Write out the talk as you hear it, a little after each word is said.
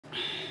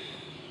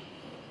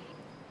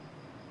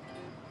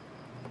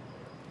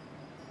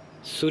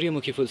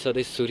सूर्यमुखी फूल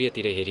सधैँ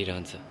सूर्यतिर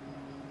हेरिरहन्छ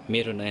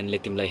मेरो नयनले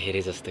तिमीलाई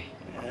हेरे जस्तै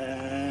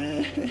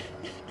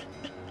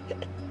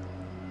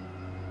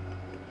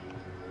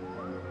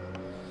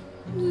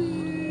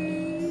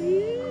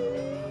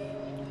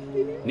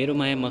मेरो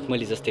माया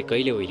मखमली जस्तै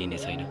कहिले ओइलिने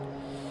छैन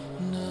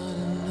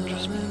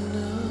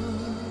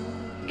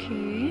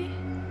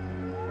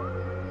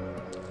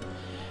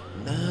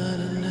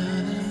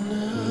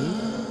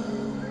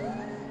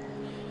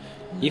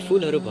यी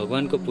फूलहरू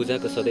भगवानको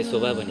पूजाको सधैँ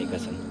शोभा बनेका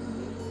छन्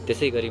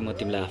त्यसै गरी म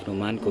तिमीलाई आफ्नो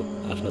मानको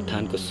आफ्नो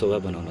थानको शोभा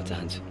बनाउन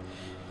चाहन्छु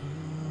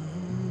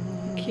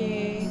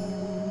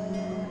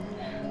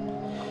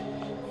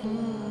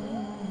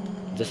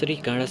जसरी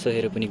काँडा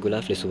सहेर पनि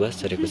गुलाफले सुवास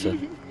छरेको छ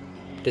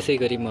त्यसै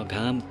गरी म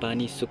घाम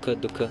पानी सुख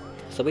दुःख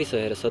सबै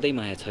सहेर सधैँ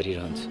माया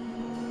छरिरहन्छु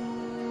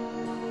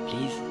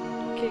प्लिज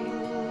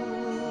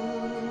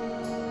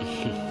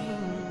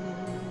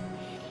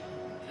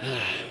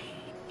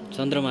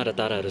चन्द्रमा र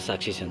ताराहरू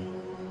साक्षी छन्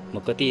म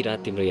कति रात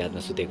तिम्रो यादमा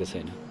सुतेको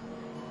छैन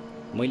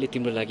मैले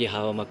तिम्रो लागि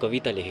हावामा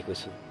कविता लेखेको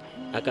छु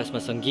आकाशमा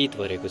सङ्गीत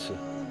भरेको छु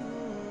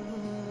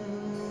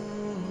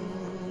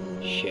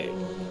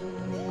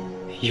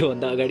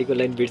योभन्दा अगाडिको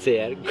लाइन बिर्छ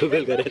यार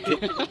गुगल गरेको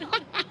थिएँ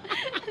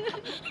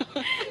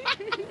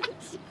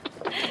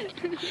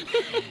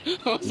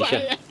निशा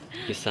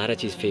यो सारा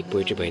चिज फेक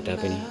पोइट्री भए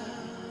तापनि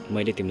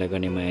मैले तिमीलाई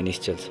गर्ने माया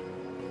निश्चल छ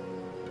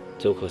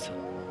चोखो छ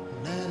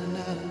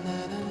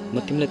म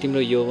तिमीलाई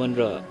तिम्रो यौवन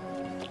र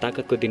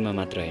ताकतको दिनमा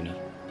मात्र होइन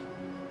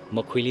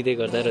म खुइलिँदै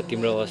गर्दा र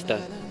तिम्रो अवस्था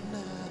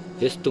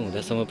यस्तो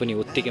हुँदासम्म पनि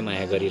उत्तिकै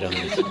माया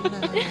गरिरहनेछु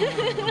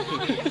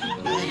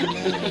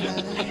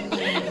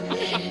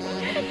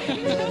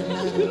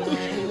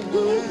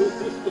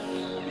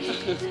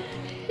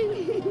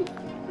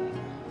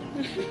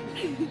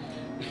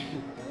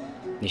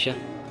Nisha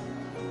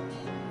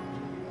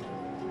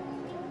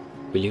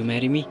will you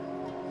marry me?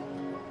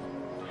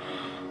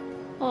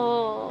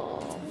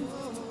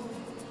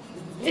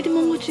 यति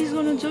महँगो चिज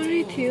गर्नु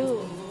जरुरी थियो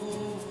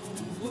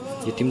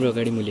यो तिम्रो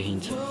अगाडि मूल्य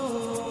हिन्छ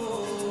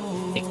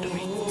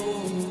एकदमै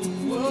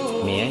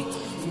मे आई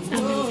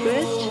I'm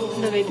impressed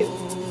लगाइदेऊ